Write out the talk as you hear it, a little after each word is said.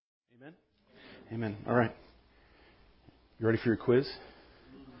Amen? Amen. All right. You ready for your quiz?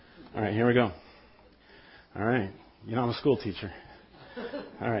 All right, here we go. All right. You know I'm a school teacher.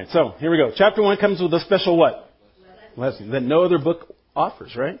 All right, so here we go. Chapter 1 comes with a special what? Blessing that no other book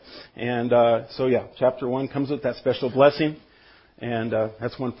offers, right? And chapter 1 comes with that special blessing. And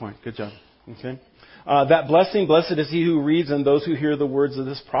that's 1 point. Good job. Okay. That blessing, blessed is he who reads and those who hear the words of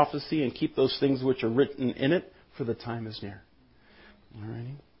this prophecy and keep those things which are written in it, for the time is near. All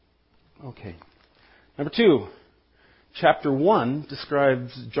righty. Okay. Number 2. Chapter 1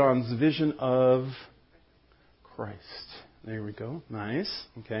 describes John's vision of Christ. There we go. Nice.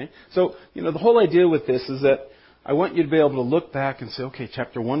 Okay. So, the whole idea with this is that I want you to be able to look back and say, okay,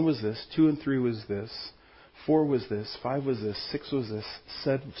 chapter 1 was this, 2 and 3 was this, 4 was this, 5 was this, 6 was this,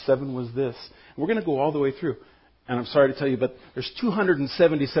 7 was this. We're going to go all the way through. And I'm sorry to tell you, but there's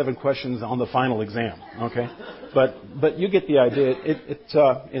 277 questions on the final exam. Okay? But you get the idea.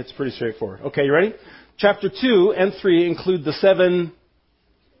 It's pretty straightforward. Okay, you ready? Chapter 2 and 3 include the 7...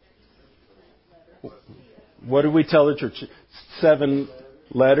 What do we tell the church? 7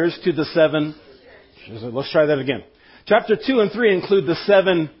 letters to the 7... Let's try that again. Chapter 2 and 3 include the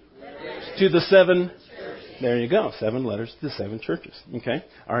 7 to the 7... There you go. 7 letters to the 7 churches. Okay?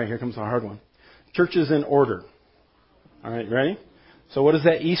 All right, here comes the hard one. Churches in order. All right, ready? So what does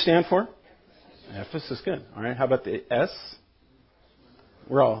that E stand for? Ephesus. Good. All right, how about the S?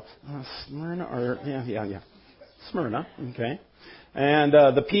 We're all Smyrna or yeah. Smyrna. Okay. And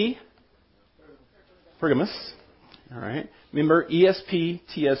the P? Pergamos. All right. Remember ESP,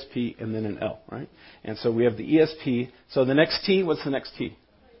 TSP, and then an L, right? And so we have the ESP. So the next T, what's the next T?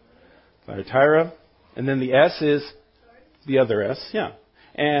 Thyatira. And then the S is the other S, yeah.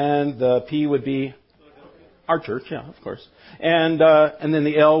 And the P would be our church, yeah, of course. And then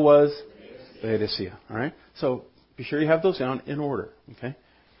the L was Laodicea, all right? So be sure you have those down in order, okay?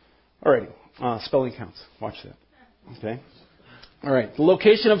 All right, spelling counts. Watch that, okay? All right, the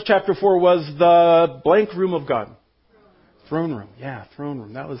location of chapter 4 was the blank room of God. Throne room, yeah, throne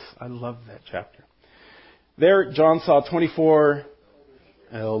room. I love that chapter. There, John saw 24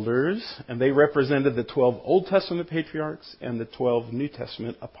 elders, and they represented the 12 Old Testament patriarchs and the 12 New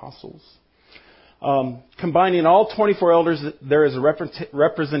Testament apostles. Combining all 24 elders, there is a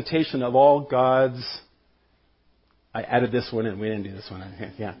representation of all God's... I added this one in. We didn't do this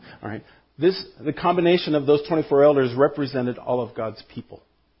one. Yeah. All right. The combination of those 24 elders represented all of God's people.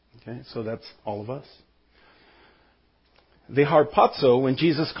 Okay. So that's all of us. The harpazo, when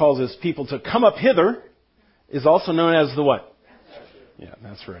Jesus calls his people to come up hither, is also known as the what? Yeah,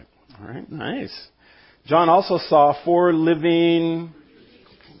 that's right. All right. Nice. John also saw 4 living...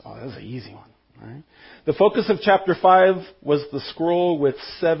 Oh, that was an easy one. All right. The focus of chapter 5 was the scroll with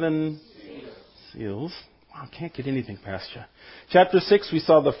 7 seals. Wow, can't get anything past you. Chapter 6, we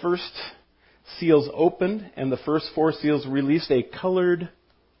saw the first seals opened, and the first 4 seals released a colored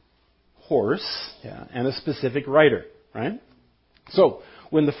horse, and a specific rider, right? So,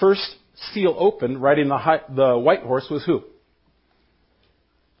 when the first seal opened, riding the white horse was who?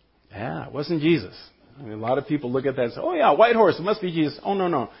 Yeah, it wasn't Jesus. I mean, a lot of people look at that and say, oh yeah, white horse, it must be Jesus. Oh,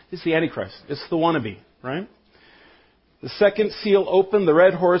 no. It's the Antichrist. It's the wannabe, right? The second seal opened, the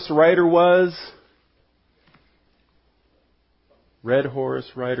red horse rider was... Red horse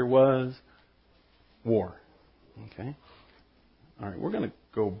rider was... War. Okay? All right, we're going to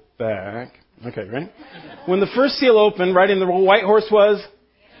go back. Okay, ready? When the first seal opened, riding the white horse was...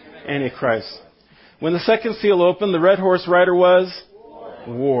 Antichrist. When the second seal opened, the red horse rider was...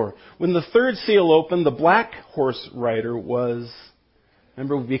 War. When the third seal opened, the black horse rider was...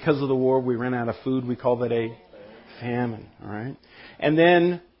 Remember, because of the war, we ran out of food. We call that a famine. All right? And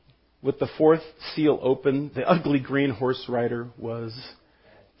then, with the fourth seal opened, the ugly green horse rider was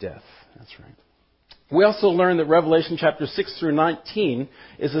death. That's right. We also learned that Revelation chapter 6 through 19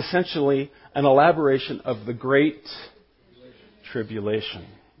 is essentially an elaboration of the Great Tribulation.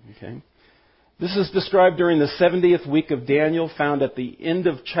 Okay? This is described during the 70th week of Daniel, found at the end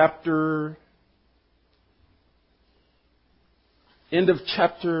of chapter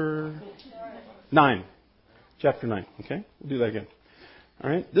 9. Chapter 9. Okay? We'll do that again.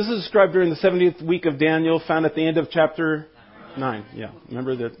 All right? This is described during the 70th week of Daniel, found at the end of chapter 9. Yeah.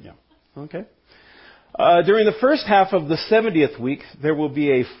 Remember that? Yeah. Okay. During the first half of the 70th week, there will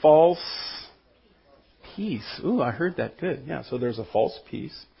be a false peace. Ooh, I heard that. Good. Yeah. So there's a false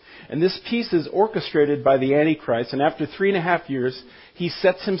peace. And this peace is orchestrated by the Antichrist. And after 3.5 years, he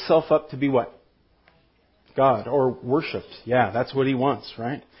sets himself up to be what? God, or worshipped. Yeah, that's what he wants,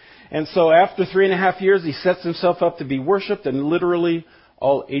 right? And so after 3.5 years, he sets himself up to be worshipped, and literally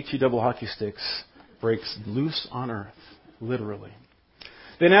all HE double hockey sticks breaks loose on earth. Literally.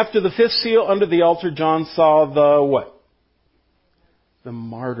 Then after the fifth seal under the altar, John saw the what? The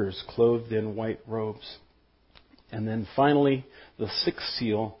martyrs clothed in white robes. And then finally, the sixth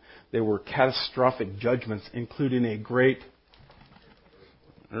seal, there were catastrophic judgments, including a great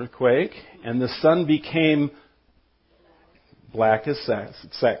earthquake, and the sun became black as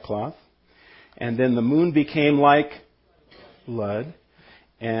sackcloth, and then the moon became like blood,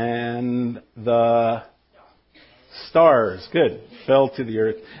 and the stars, fell to the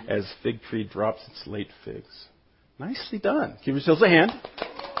earth as fig tree drops its late figs. Nicely done. Give yourselves a hand.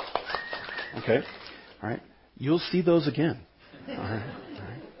 Okay. All right. You'll see those again. All right.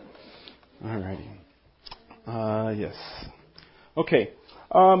 All righty. Yes. Okay.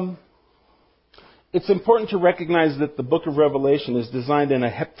 It's important to recognize that the book of Revelation is designed in a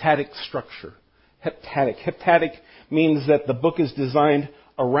heptadic structure. Heptadic means that the book is designed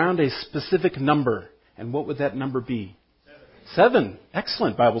around a specific number. And what would that number be? 7.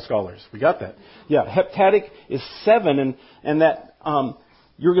 Excellent, Bible scholars. We got that. Yeah, heptadic is 7, and that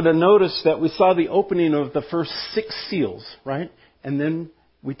you're going to notice that we saw the opening of the first 6 seals, right? And then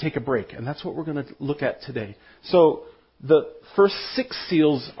we take a break, and that's what we're going to look at today. So the first 6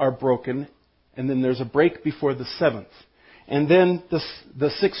 seals are broken, and then there's a break before the 7th. And then the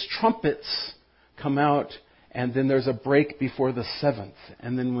 6 trumpets come out, and then there's a break before the 7th.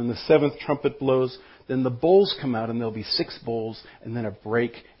 And then when the 7th trumpet blows, then the bowls come out, and there'll be 6 bowls, and then a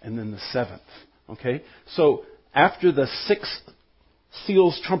break, and then the 7th. Okay? So after the 6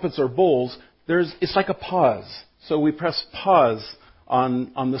 seals, trumpets, or bowls, it's like a pause. So we press pause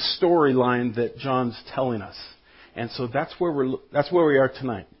on the storyline that John's telling us. And so that's where we are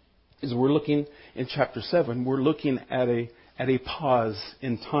tonight. Is we're looking in chapter 7. We're looking at a pause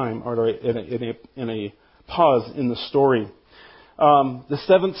in time, or in a pause in the story. The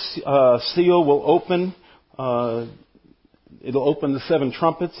 7th seal will open. It'll open the 7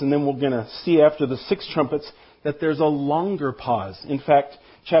 trumpets, and then we're going to see after the 6 trumpets that there's a longer pause. In fact,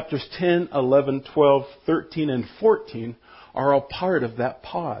 chapters 10, 11, 12, 13, and 14 are all part of that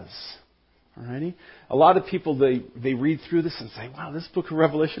pause. Alrighty? A lot of people, they read through this and say, wow, this book of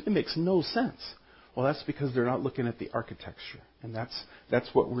Revelation, it makes no sense. Well, that's because they're not looking at the architecture. And that's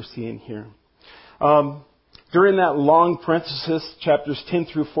what we're seeing here. During that long parenthesis, chapters 10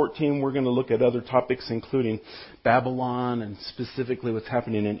 through 14, we're going to look at other topics, including Babylon and specifically what's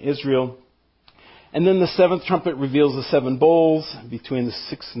happening in Israel. And then the 7th trumpet reveals the 7 bowls. Between the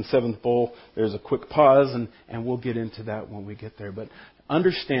 6th and 7th bowl, there's a quick pause, and we'll get into that when we get there. But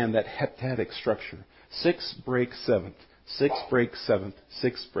understand that heptadic structure. 6 break 7th. 6 break 7th.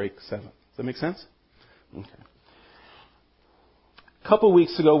 6 break 7th. Does that make sense? Okay. A couple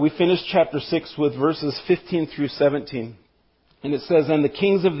weeks ago, we finished chapter 6 with verses 15 through 17. And it says, "And the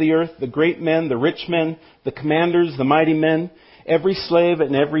kings of the earth, the great men, the rich men, the commanders, the mighty men, every slave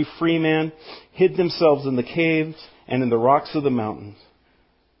and every free man, hid themselves in the caves and in the rocks of the mountains,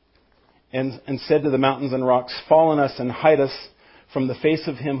 and said to the mountains and rocks, 'Fall on us and hide us from the face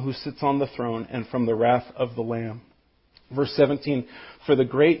of him who sits on the throne and from the wrath of the Lamb.' Verse 17, 'For the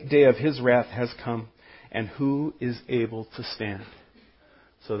great day of his wrath has come, and who is able to stand?'"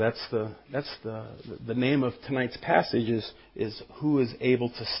 So that's the name of tonight's passage is who is able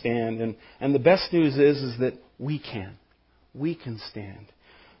to stand. And the best news is that we can. We can stand.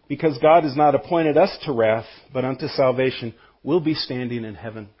 Because God has not appointed us to wrath, but unto salvation. We'll be standing in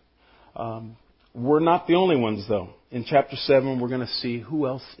heaven. We're not the only ones, though. In chapter 7, we're going to see who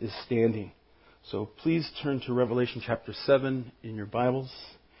else is standing. So please turn to Revelation chapter 7 in your Bibles,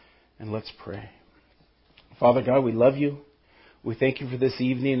 and let's pray. Father God, we love you. We thank you for this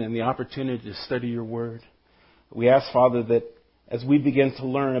evening and the opportunity to study your word. We ask, Father, that as we begin to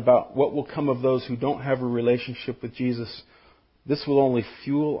learn about what will come of those who don't have a relationship with Jesus, this will only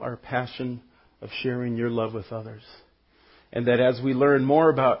fuel our passion of sharing your love with others. And that as we learn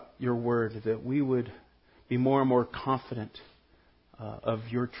more about your word, that we would be more and more confident of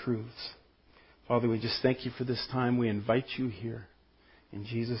your truths. Father, we just thank you for this time. We invite you here. In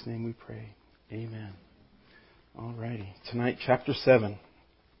Jesus' name we pray. Amen. All righty. Tonight, chapter 7.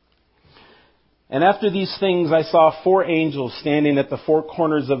 "And after these things I saw 4 angels standing at the 4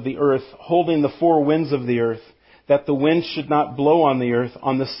 corners of the earth, holding the 4 winds of the earth, that the wind should not blow on the earth,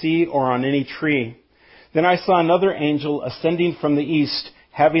 on the sea, or on any tree. Then I saw another angel ascending from the east,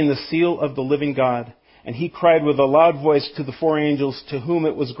 having the seal of the living God. And he cried with a loud voice to the 4 angels to whom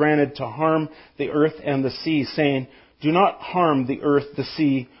it was granted to harm the earth and the sea, saying, 'Do not harm the earth, the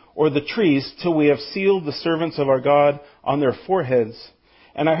sea, or the trees, till we have sealed the servants of our God on their foreheads.'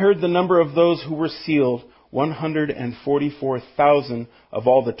 And I heard the number of those who were sealed, 144,000 of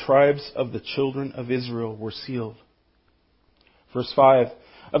all the tribes of the children of Israel were sealed." Verse 5,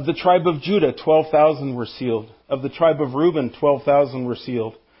 Of the tribe of Judah, 12,000 were sealed. Of the tribe of Reuben, 12,000 were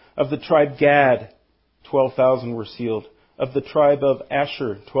sealed. Of the tribe Gad, 12,000 were sealed. Of the tribe of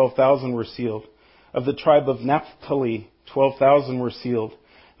Asher, 12,000 were sealed. Of the tribe of Naphtali, 12,000 were sealed.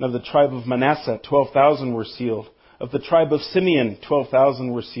 And of the tribe of Manasseh, 12,000 were sealed. Of the tribe of Simeon,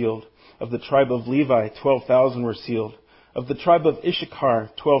 12,000 were sealed. Of the tribe of Levi, 12,000 were sealed. Of the tribe of Issachar,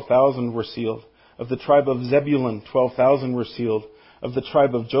 12,000 were sealed. Of the tribe of Zebulun, 12,000 were sealed. Of the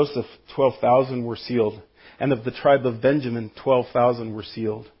tribe of Joseph, 12,000 were sealed. And of the tribe of Benjamin, 12,000 were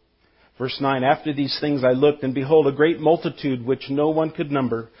sealed. Verse 9, after these things I looked, and behold, a great multitude which no one could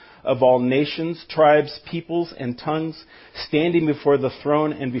number, of all nations, tribes, peoples, and tongues, standing before the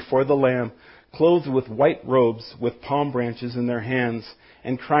throne and before the Lamb, clothed with white robes, with palm branches in their hands,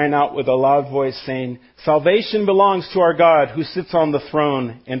 and crying out with a loud voice, saying, Salvation belongs to our God, who sits on the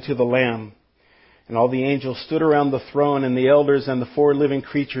throne, and to the Lamb. And all the angels stood around the throne, and the elders and the 4 living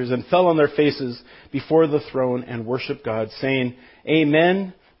creatures, and fell on their faces before the throne, and worshipped God, saying,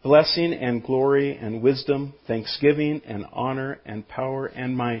 Amen, blessing and glory and wisdom, thanksgiving and honor and power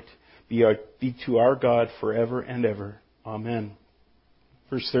and might be to our God forever and ever. Amen.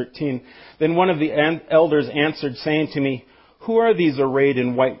 Verse 13, then one of the elders answered, saying to me, Who are these arrayed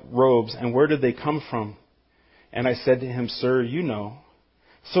in white robes, and where did they come from? And I said to him, Sir, you know.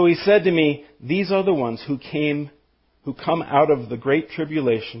 So he said to me, These are the ones who come out of the great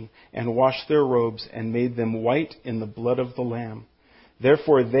tribulation, and washed their robes, and made them white in the blood of the Lamb.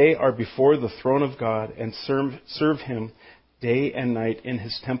 Therefore they are before the throne of God, and serve him day and night in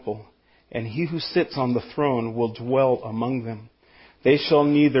his temple. And he who sits on the throne will dwell among them. They shall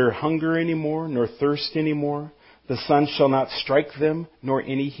neither hunger any more, nor thirst any more. The sun shall not strike them, nor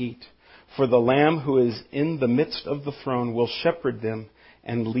any heat. For the Lamb who is in the midst of the throne will shepherd them,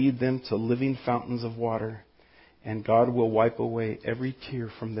 and lead them to living fountains of water. And God will wipe away every tear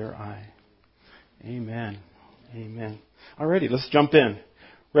from their eye. Amen. Amen. Alrighty, let's jump in.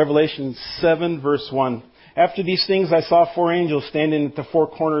 Revelation 7, verse 1. After these things I saw 4 angels standing at the 4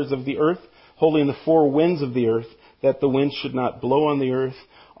 corners of the earth, holding the 4 winds of the earth, that the wind should not blow on the earth,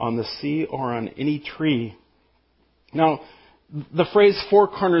 on the sea, or on any tree. Now, the phrase 4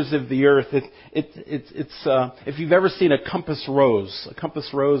 corners of the earth, it's if you've ever seen a compass rose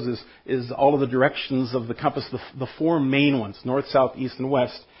is all of the directions of the compass, the 4 main ones, north, south, east, and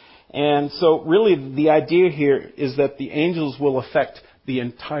west. And so really the idea here is that the angels will affect the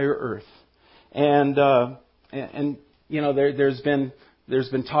entire earth. And you know, there's been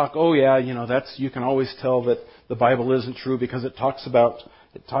talk, you can always tell that the Bible isn't true because it talks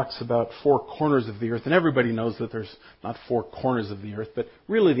about 4 corners of the earth, and everybody knows that there's not 4 corners of the earth, but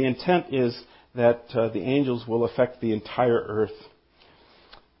really the intent is that the angels will affect the entire earth.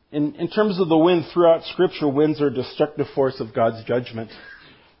 In terms of the wind throughout Scripture, winds are a destructive force of God's judgment.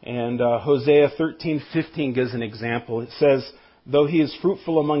 And Hosea 13:15 gives an example. It says, Though he is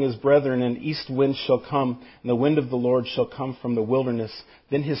fruitful among his brethren, an east wind shall come, and the wind of the Lord shall come from the wilderness.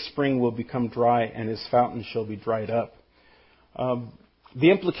 Then his spring will become dry, and his fountain shall be dried up.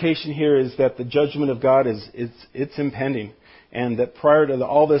 The implication here is that the judgment of God it's impending, and that prior to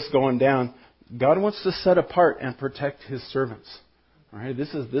all this going down, God wants to set apart and protect his servants. All right,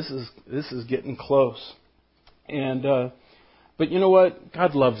 this is getting close, and but you know what?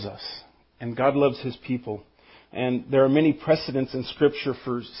 God loves us, and God loves his people. And there are many precedents in Scripture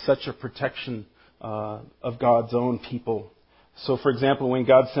for such a protection of God's own people. So, for example, when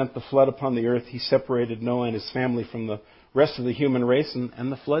God sent the flood upon the earth, he separated Noah and his family from the rest of the human race,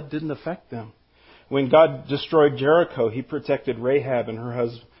 and the flood didn't affect them. When God destroyed Jericho, he protected Rahab and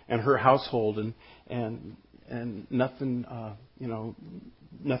her household, and nothing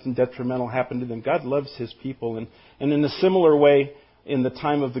nothing detrimental happened to them. God loves his people, and in a similar way, in the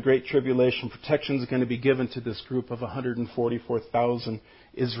time of the Great Tribulation, protection is going to be given to this group of 144,000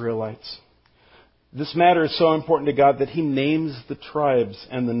 Israelites. This matter is so important to God that he names the tribes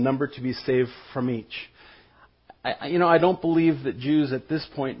and the number to be saved from each. I don't believe that Jews at this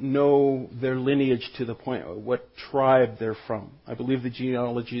point know their lineage to the point of what tribe they're from. I believe the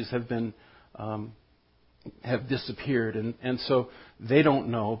genealogies have been have disappeared, and so they don't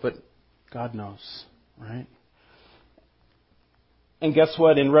know, but God knows, right? And guess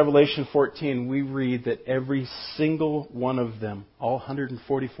what? In Revelation 14, we read that every single one of them, all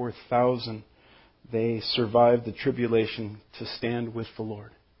 144,000, they survived the tribulation to stand with the Lord.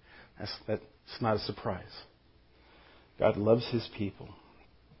 That's not a surprise. God loves his people.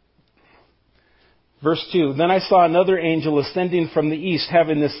 Verse 2, Then I saw another angel ascending from the east,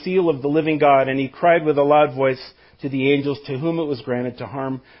 having the seal of the living God, and he cried with a loud voice to the angels to whom it was granted to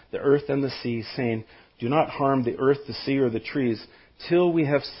harm the earth and the sea, saying, Do not harm the earth, the sea, or the trees, till we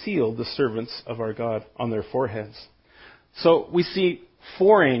have sealed the servants of our God on their foreheads. So we see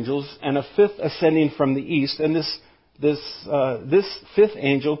 4 angels and a 5th ascending from the east, and this 5th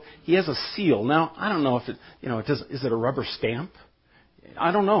angel, he has a seal. Now, I don't know if is it a rubber stamp?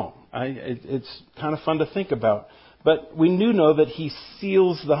 I don't know. It's kind of fun to think about. But we do know that he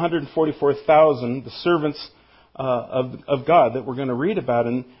seals the 144,000, the servants of God that we're going to read about.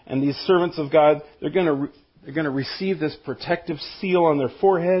 And these servants of God, they're going to receive this protective seal on their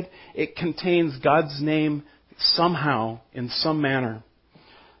forehead. It contains God's name somehow, in some manner.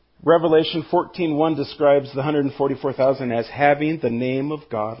 Revelation 14:1 describes the 144,000 as having the name of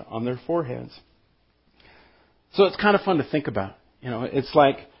God on their foreheads. So it's kind of fun to think about. It's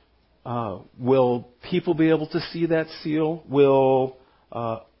like, will people be able to see that seal? Will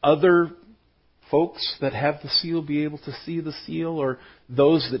other folks that have the seal be able to see the seal? Or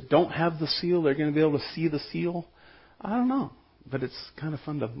those that don't have the seal, they're going to be able to see the seal? I don't know. But it's kind of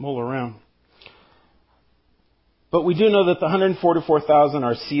fun to mull around. But we do know that the 144,000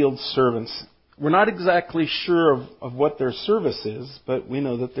 are sealed servants. We're not exactly sure of what their service is, but we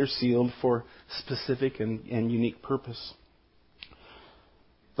know that they're sealed for specific and unique purpose.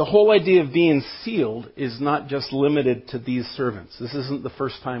 The whole idea of being sealed is not just limited to these servants. This isn't the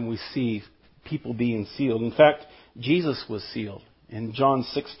first time we see people being sealed. In fact, Jesus was sealed. In John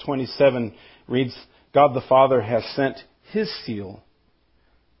 6:27 reads, God the Father has sent His seal.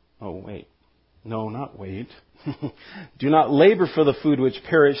 Oh, wait. No, not wait. Do not labor for the food which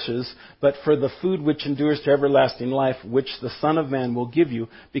perishes, but for the food which endures to everlasting life, which the Son of Man will give you,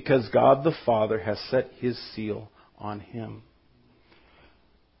 because God the Father has set His seal on Him.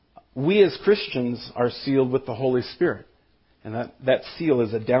 We as Christians are sealed with the Holy Spirit. And that seal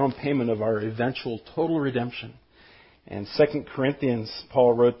is a down payment of our eventual total redemption. And 2 Corinthians,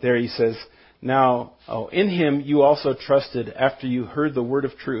 Paul wrote there, he says, Now, in Him you also trusted after you heard the word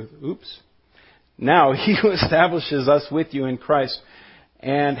of truth. Now He who establishes us with you in Christ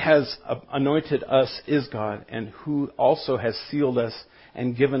and has anointed us is God, and who also has sealed us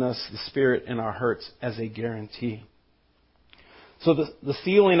and given us the Spirit in our hearts as a guarantee. So the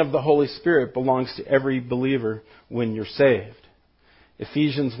sealing of the Holy Spirit belongs to every believer when you're saved.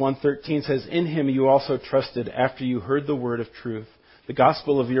 Ephesians 1:13 says, In Him you also trusted after you heard the word of truth, the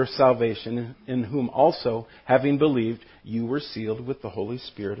gospel of your salvation, in whom also, having believed, you were sealed with the Holy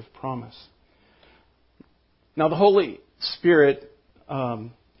Spirit of promise. Now the Holy Spirit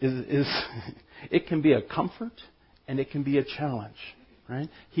it can be a comfort and it can be a challenge, right?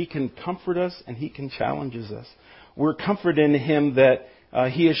 He can comfort us and He can challenge us. We're comforted in Him that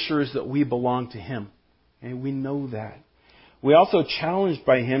He assures that we belong to Him. And we know that. We're also challenged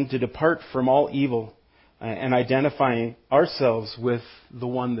by Him to depart from all evil and identifying ourselves with the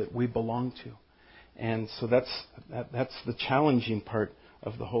one that we belong to. And so that's the challenging part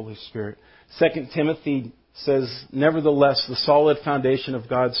of the Holy Spirit. 2 Timothy says, Nevertheless, the solid foundation of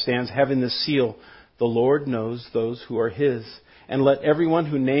God stands, having this seal, the Lord knows those who are His. And let everyone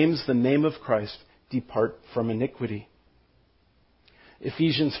who names the name of Christ depart from iniquity.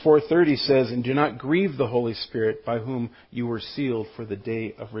 Ephesians 4:30 says, And do not grieve the Holy Spirit, by whom you were sealed for the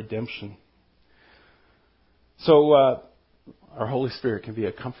day of redemption. So our Holy Spirit can be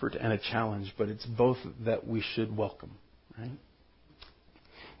a comfort and a challenge, but it's both that we should welcome, right?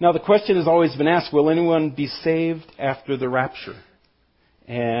 Now the question has always been asked, will anyone be saved after the rapture?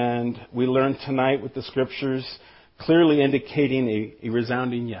 And we learned tonight with the Scriptures clearly indicating a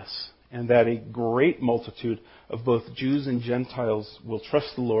resounding yes. And that a great multitude of both Jews and Gentiles will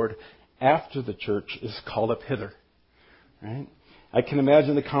trust the Lord after the church is called up hither. Right? I can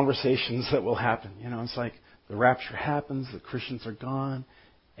imagine the conversations that will happen. It's like the rapture happens, the Christians are gone,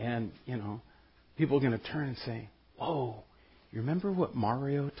 and, people are going to turn and say, Whoa, you remember what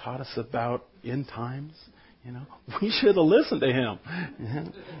Mario taught us about end times? We should have listened to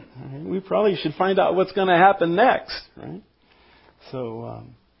him. We probably should find out what's going to happen next. Right? So,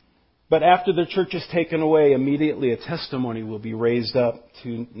 but after the church is taken away, immediately a testimony will be raised up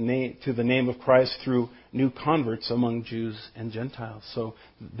to the name of Christ through new converts among Jews and Gentiles. So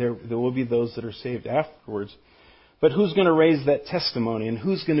there will be those that are saved afterwards. But who's going to raise that testimony, and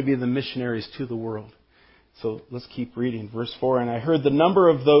who's going to be the missionaries to the world? So let's keep reading. Verse 4, And I heard the number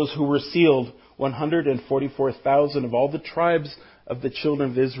of those who were sealed, 144,000 of all the tribes of the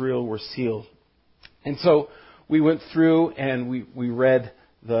children of Israel were sealed. And so we went through and we read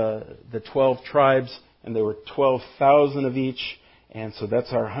the 12 tribes, and there were 12,000 of each, and so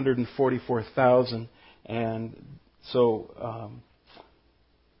that's our 144,000. And so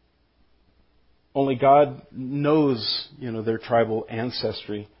only God knows, their tribal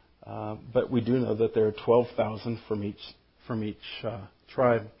ancestry, but we do know that there are 12,000 from each from each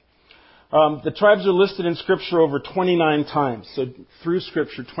tribe. The tribes are listed in Scripture over 29 times. So through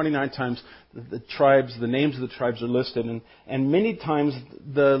Scripture, 29 times, the names of the tribes are listed. And many times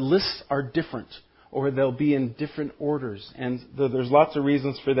the lists are different, or they'll be in different orders. And there's lots of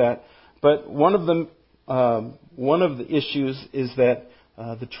reasons for that. But one of the issues is that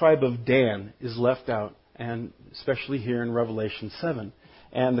the tribe of Dan is left out, and especially here in Revelation 7.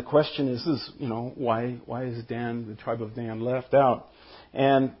 And the question is why is the tribe of Dan left out?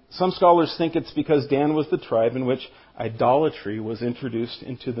 And some scholars think it's because Dan was the tribe in which idolatry was introduced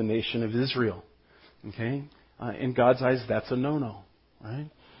into the nation of Israel. Okay? In God's eyes, that's a no-no, right?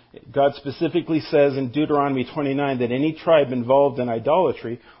 God specifically says in Deuteronomy 29 that any tribe involved in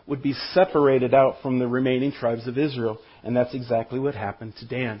idolatry would be separated out from the remaining tribes of Israel. And that's exactly what happened to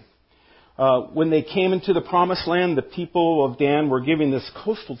Dan. When they came into the promised land, the people of Dan were given this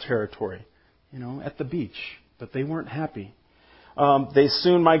coastal territory, at the beach. But they weren't happy. They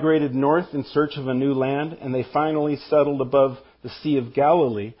soon migrated north in search of a new land, and they finally settled above the Sea of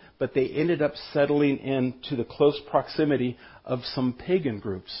Galilee, but they ended up settling into the close proximity of some pagan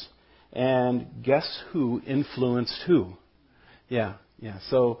groups. And guess who influenced who? Yeah.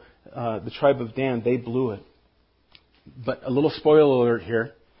 So the tribe of Dan, they blew it. But a little spoiler alert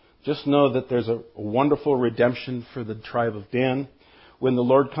here. Just know that there's a wonderful redemption for the tribe of Dan. When the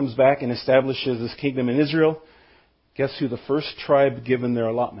Lord comes back and establishes His kingdom in Israel, guess who the first tribe given their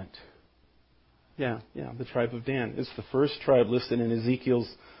allotment? Yeah, the tribe of Dan. It's the first tribe listed in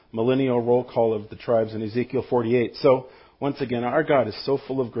Ezekiel's millennial roll call of the tribes in Ezekiel 48. So, once again, our God is so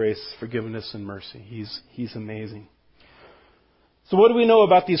full of grace, forgiveness, and mercy. He's amazing. So what do we know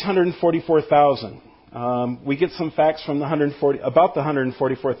about these 144,000? We get some facts from about the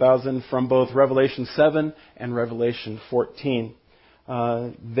 144,000 from both Revelation 7 and Revelation 14.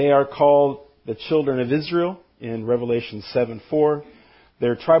 They are called the children of Israel in Revelation 7:4.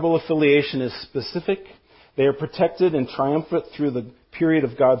 Their tribal affiliation is specific. They are protected and triumphant through the period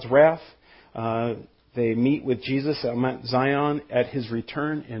of God's wrath. They meet with Jesus at Mount Zion at His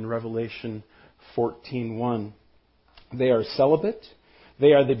return in Revelation 14:1. They are celibate.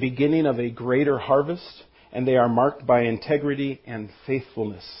 They are the beginning of a greater harvest, and they are marked by integrity and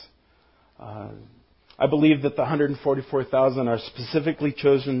faithfulness. I believe that the 144,000 are specifically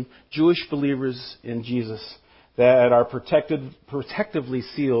chosen Jewish believers in Jesus that are protectively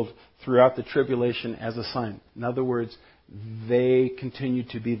sealed throughout the tribulation as a sign. In other words, they continue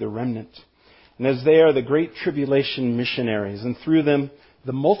to be the remnant. And as they are the great tribulation missionaries, and through them,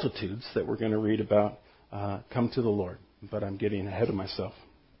 the multitudes that we're going to read about come to the Lord. But I'm getting ahead of myself.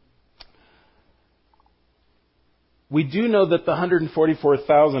 We do know that the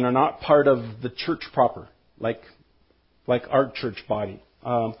 144,000 are not part of the church proper, like our church body.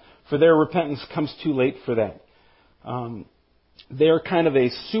 For their repentance comes too late for that. They are kind of a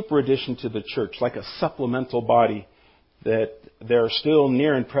super addition to the church, like a supplemental body that they're still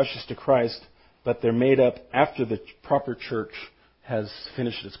near and precious to Christ, but they're made up after the proper church has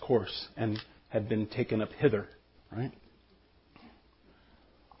finished its course and had been taken up hither, right?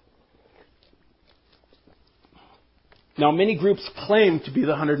 Now, many groups claim to be the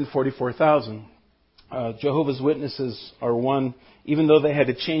 144,000. Jehovah's Witnesses are one, even though they had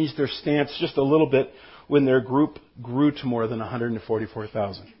to change their stance just a little bit when their group grew to more than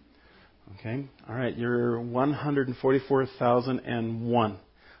 144,000. Okay? All right, you're 144,001.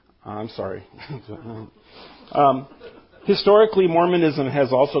 I'm sorry. Historically, Mormonism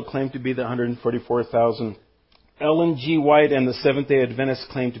has also claimed to be the 144,000. Ellen G. White and the Seventh-day Adventists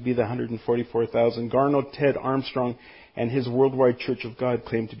claim to be the 144,000. Garno Ted Armstrong and his Worldwide Church of God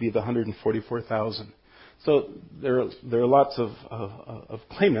claim to be the 144,000. So there are lots of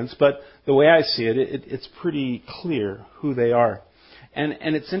claimants, but the way I see it, it's pretty clear who they are.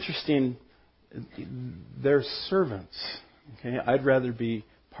 And it's interesting, they're servants. Okay, I'd rather be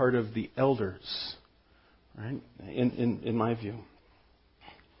part of the elders, right? In my view.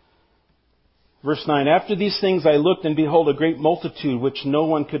 Verse 9, after these things I looked, and behold, a great multitude, which no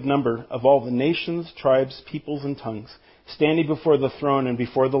one could number, of all the nations, tribes, peoples, and tongues, standing before the throne and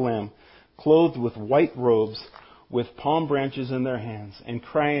before the Lamb, clothed with white robes, with palm branches in their hands, and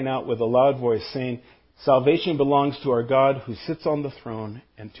crying out with a loud voice, saying, salvation belongs to our God who sits on the throne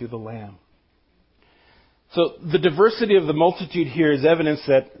and to the Lamb. So the diversity of the multitude here is evidence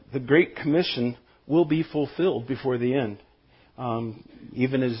that the Great Commission will be fulfilled before the end.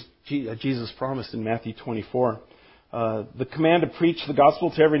 Even as Jesus promised in Matthew 24. The command to preach the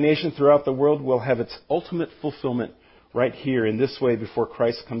gospel to every nation throughout the world will have its ultimate fulfillment right here in this way before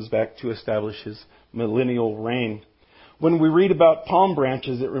Christ comes back to establish His millennial reign. When we read about palm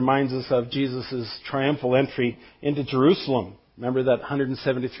branches, it reminds us of Jesus' triumphal entry into Jerusalem. Remember that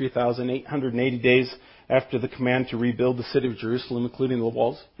 173,880 days after the command to rebuild the city of Jerusalem, including the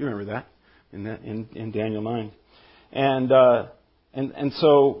walls? You remember that in Daniel 9. And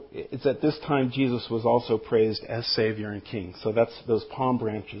so it's at this time Jesus was also praised as Savior and King. So that's those palm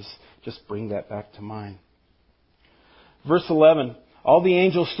branches. Just bring that back to mind. Verse 11. All the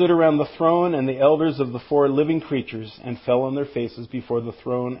angels stood around the throne and the elders of the four living creatures and fell on their faces before the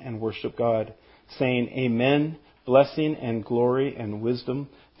throne and worshiped God, saying, Amen, blessing and glory and wisdom,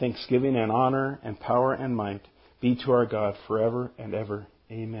 thanksgiving and honor and power and might be to our God forever and ever.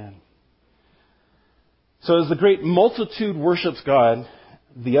 Amen. So as the great multitude worships God,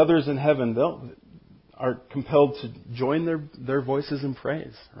 the others in heaven are compelled to join their voices in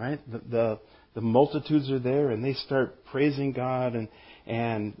praise, right? The multitudes are there and they start praising God,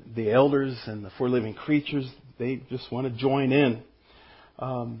 and the elders and the four living creatures, they just want to join in.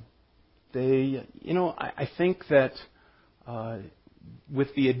 I think that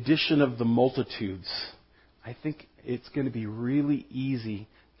with the addition of the multitudes, I think it's going to be really easy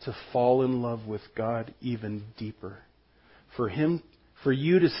to fall in love with God even deeper. For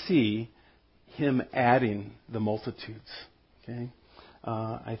you to see Him adding the multitudes. Okay?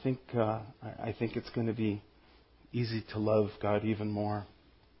 I think it's going to be easy to love God even more.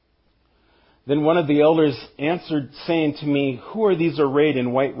 Then one of the elders answered, saying to me, Who are these arrayed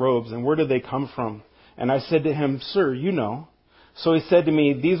in white robes, and where do they come from? And I said to him, Sir, you know. So he said to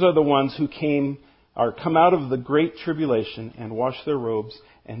me, These are the ones who come out of the great tribulation and washed their robes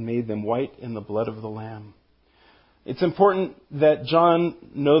and made them white in the blood of the Lamb. It's important that John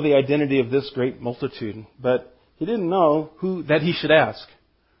know the identity of this great multitude, but he didn't know that he should ask.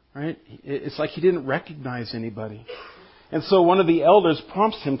 Right? It's like he didn't recognize anybody. And so one of the elders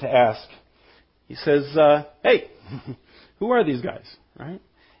prompts him to ask. He says, Hey, who are these guys? Right?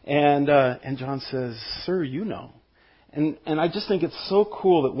 And John says, Sir, you know. And I just think it's so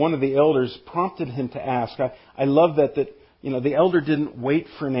cool that one of the elders prompted him to ask. I love that the elder didn't wait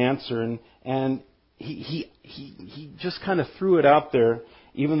for an answer, and he just kind of threw it out there,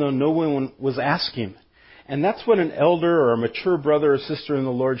 even though no one was asking. And that's what an elder or a mature brother or sister in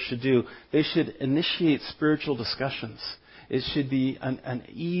the Lord should do. They should initiate spiritual discussions. It should be an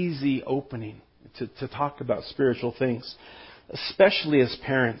easy opening to talk about spiritual things. Especially as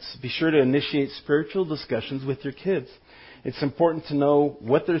parents, be sure to initiate spiritual discussions with your kids. It's important to know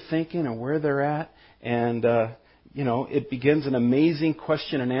what they're thinking and where they're at. And, it begins an amazing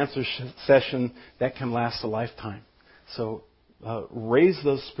question and answer session that can last a lifetime. So raise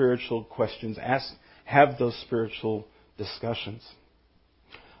those spiritual questions. Have those spiritual discussions.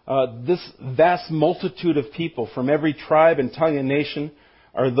 This vast multitude of people from every tribe and tongue and nation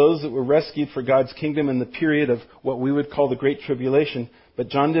are those that were rescued for God's kingdom in the period of what we would call the Great Tribulation. But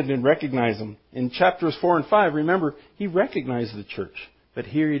John didn't recognize them. In chapters 4 and 5, remember, he recognized the church. But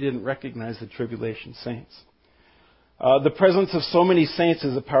here he didn't recognize the tribulation saints. The presence of so many saints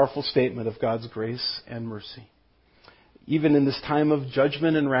is a powerful statement of God's grace and mercy. Even in this time of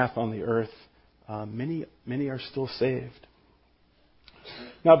judgment and wrath on the earth, many are still saved.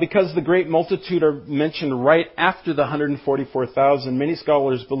 Now, because the great multitude are mentioned right after the 144,000, many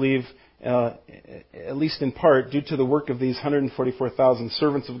scholars believe, at least in part, due to the work of these 144,000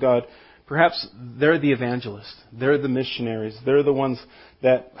 servants of God, perhaps they're the evangelists, they're the missionaries, they're the ones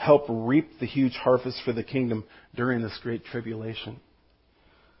that help reap the huge harvest for the kingdom during this great tribulation.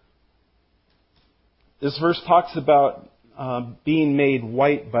 This verse talks about being made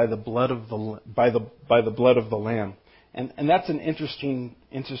white by the blood of the Lamb. And that's an interesting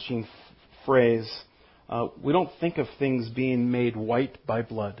phrase. We don't think of things being made white by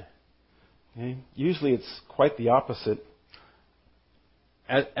blood. Okay? Usually it's quite the opposite.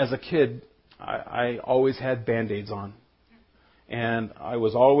 As a kid, I always had Band-Aids on. And I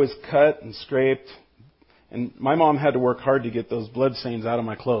was always cut and scraped. And my mom had to work hard to get those blood stains out of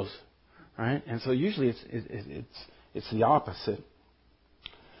my clothes. Right? And so usually it's the opposite.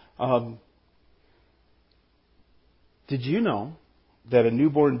 Did you know that a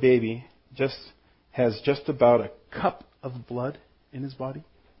newborn baby has just about a cup of blood in his body?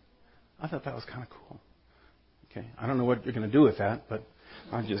 I thought that was kind of cool. Okay, I don't know what you're going to do with that, but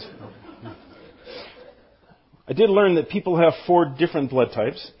I did learn that people have 4 different blood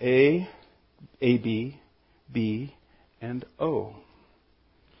types: A, AB, B, and O.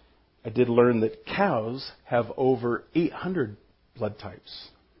 I did learn that cows have over 800 blood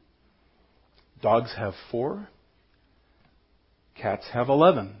types. Dogs have 4. Cats have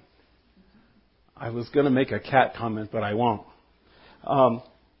 11. I was going to make a cat comment, but I won't.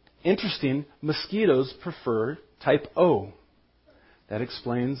 Interesting, mosquitoes prefer Type O. That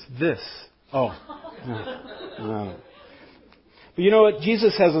explains this. Oh. No. But you know what?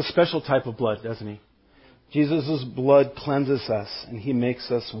 Jesus has a special type of blood, doesn't he? Jesus' blood cleanses us, and he makes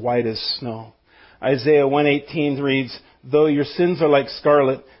us white as snow. Isaiah 1:18 reads, "Though your sins are like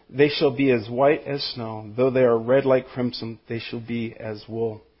scarlet, they shall be as white as snow. Though they are red like crimson, they shall be as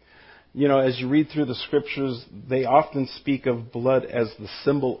wool." You know, as you read through the scriptures, they often speak of blood as the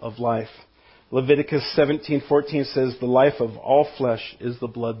symbol of life. Leviticus 17:14 says, "The life of all flesh is the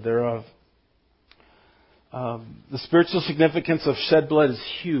blood thereof." The spiritual significance of shed blood is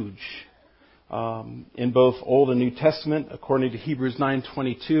huge. In both Old and New Testament, according to Hebrews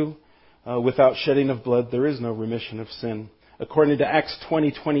 9:22, without shedding of blood, there is no remission of sin. According to Acts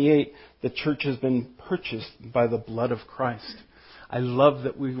 20:28, the church has been purchased by the blood of Christ. I love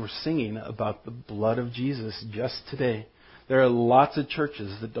that we were singing about the blood of Jesus just today. There are lots of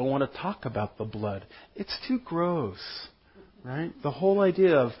churches that don't want to talk about the blood. It's too gross, right? The whole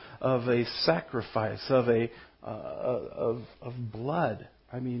idea of a sacrifice, of blood.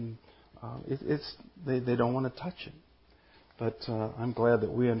 I mean, they don't want to touch it. But I'm glad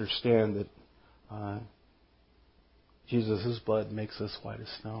that we understand that Jesus' blood makes us white as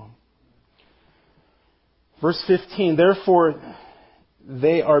snow. Verse 15, "Therefore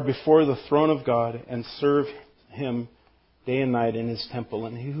they are before the throne of God and serve him day and night in his temple.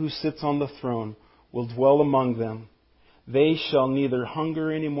 And he who sits on the throne will dwell among them. They shall neither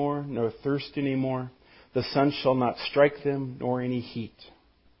hunger any more nor thirst any more. The sun shall not strike them nor any heat."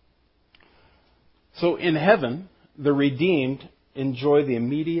 So in heaven, the redeemed enjoy the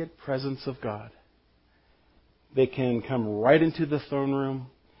immediate presence of God. They can come right into the throne room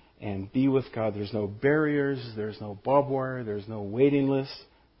and be with God. There's no barriers, there's no barbed wire, there's no waiting list.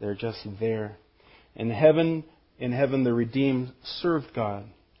 They're just there. In heaven, the redeemed served God.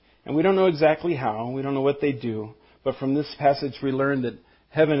 And we don't know exactly how, we don't know what they do, but from this passage we learn that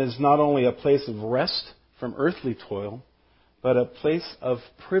heaven is not only a place of rest from earthly toil, but a place of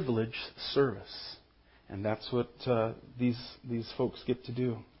privileged service. And that's what these folks get to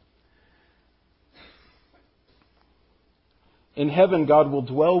do. In heaven, God will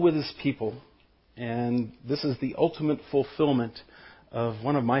dwell with his people. And this is the ultimate fulfillment of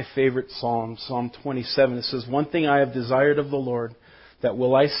one of my favorite Psalms, Psalm 27. It says, "One thing I have desired of the Lord, that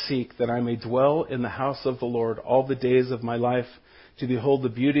will I seek, that I may dwell in the house of the Lord all the days of my life, to behold the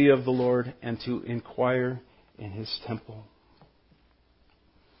beauty of the Lord and to inquire in his temple."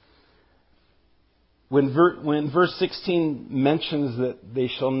 When verse 16 mentions that they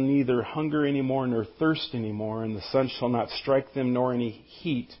shall neither hunger anymore nor thirst anymore, and the sun shall not strike them nor any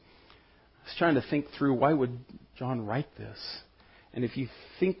heat, I was trying to think through, why would John write this? And if you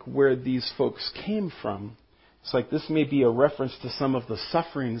think where these folks came from, it's like this may be a reference to some of the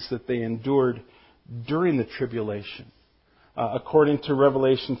sufferings that they endured during the tribulation. According to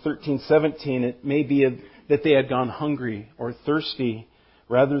Revelation 13:17, it may be that they had gone hungry or thirsty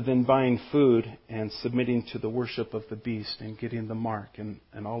rather than buying food and submitting to the worship of the beast and getting the mark and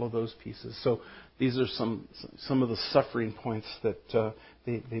all of those pieces. So these are some of the suffering points that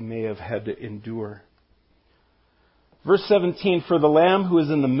they may have had to endure. Verse 17, "For the Lamb who is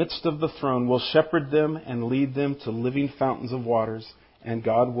in the midst of the throne will shepherd them and lead them to living fountains of waters, and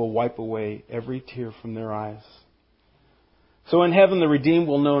God will wipe away every tear from their eyes." So in heaven, the redeemed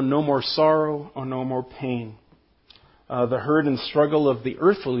will know no more sorrow or no more pain. The hurt and struggle of the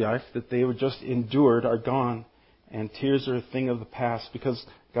earthly life that they had just endured are gone, and tears are a thing of the past, because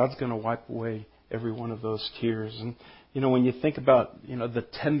God's going to wipe away every one of those tears. And when you think about the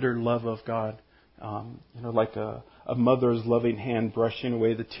tender love of God, like a mother's loving hand brushing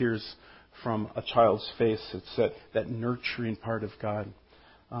away the tears from a child's face, it's that nurturing part of God.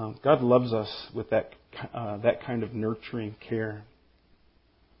 God loves us with that kind of nurturing care.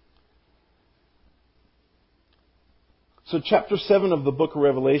 So chapter 7 of the book of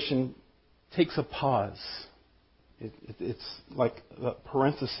Revelation takes a pause. It's like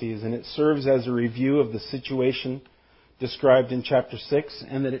parentheses, and it serves as a review of the situation described in chapter 6,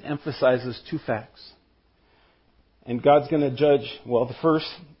 and that it emphasizes two facts. And God's going to judge, the first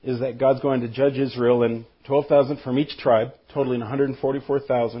is that God's going to judge Israel, and 12,000 from each tribe, totaling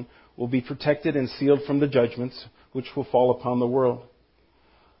 144,000, will be protected and sealed from the judgments which will fall upon the world.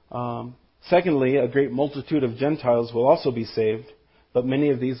 Secondly, a great multitude of Gentiles will also be saved, but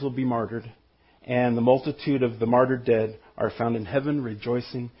many of these will be martyred. And the multitude of the martyred dead are found in heaven,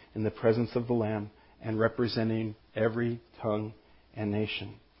 rejoicing in the presence of the Lamb and representing every tongue and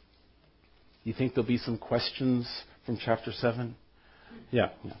nation. You think there'll be some questions from chapter 7? Yeah.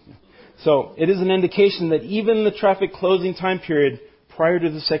 So it is an indication that even in the traffic closing time period prior to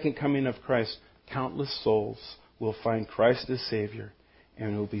the second coming of Christ, countless souls will find Christ as Savior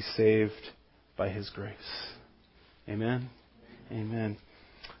and will be saved by His grace. Amen? Amen.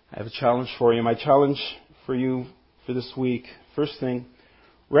 I have a challenge for you. My challenge for you for this week, first thing,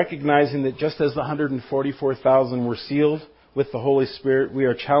 recognizing that just as the 144,000 were sealed with the Holy Spirit, we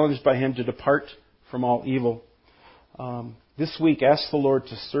are challenged by Him to depart from all evil. This week, ask the Lord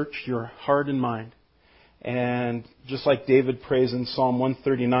to search your heart and mind. And just like David prays in Psalm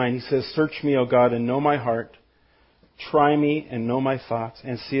 139, he says, "Search me, O God, and know my heart. Try me and know my thoughts,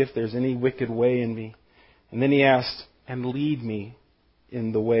 and see if there's any wicked way in me." And then he asks, "And lead me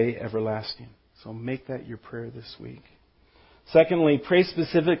in the way everlasting." So make that your prayer this week. Secondly, pray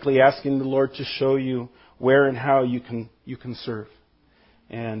specifically asking the Lord to show you where and how you can serve.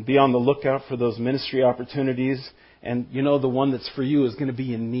 And be on the lookout for those ministry opportunities. And you know the one that's for you is going to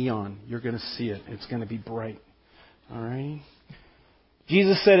be in neon. You're going to see it. It's going to be bright. All right?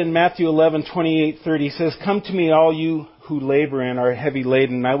 Jesus said in Matthew 11:28-30, He says, "Come to me, all you who labor and are heavy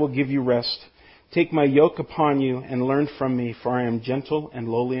laden, and I will give you rest. Take my yoke upon you and learn from me, for I am gentle and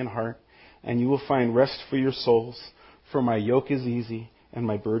lowly in heart, and you will find rest for your souls. For my yoke is easy and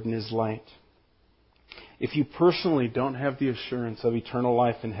my burden is light." If you personally don't have the assurance of eternal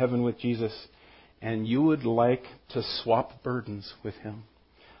life in heaven with Jesus, and you would like to swap burdens with Him,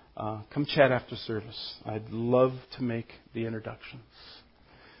 come chat after service. I'd love to make the introductions.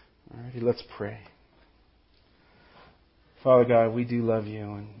 All righty, let's pray. Father God, we do love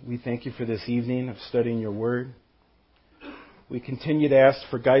You, and we thank You for this evening of studying Your Word. We continue to ask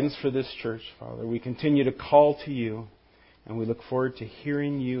for guidance for this church, Father. We continue to call to You, and we look forward to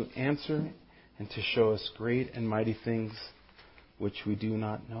hearing You answer and to show us great and mighty things which we do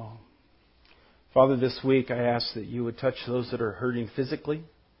not know. Father, this week I ask that You would touch those that are hurting physically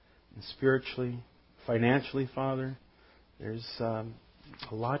and spiritually, financially, Father. There's a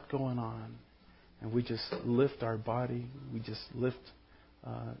lot going on. And we just lift our body. We just lift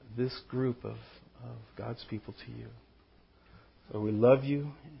this group of God's people to You. So we love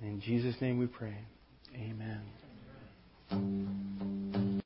You. And in Jesus' name we pray. Amen.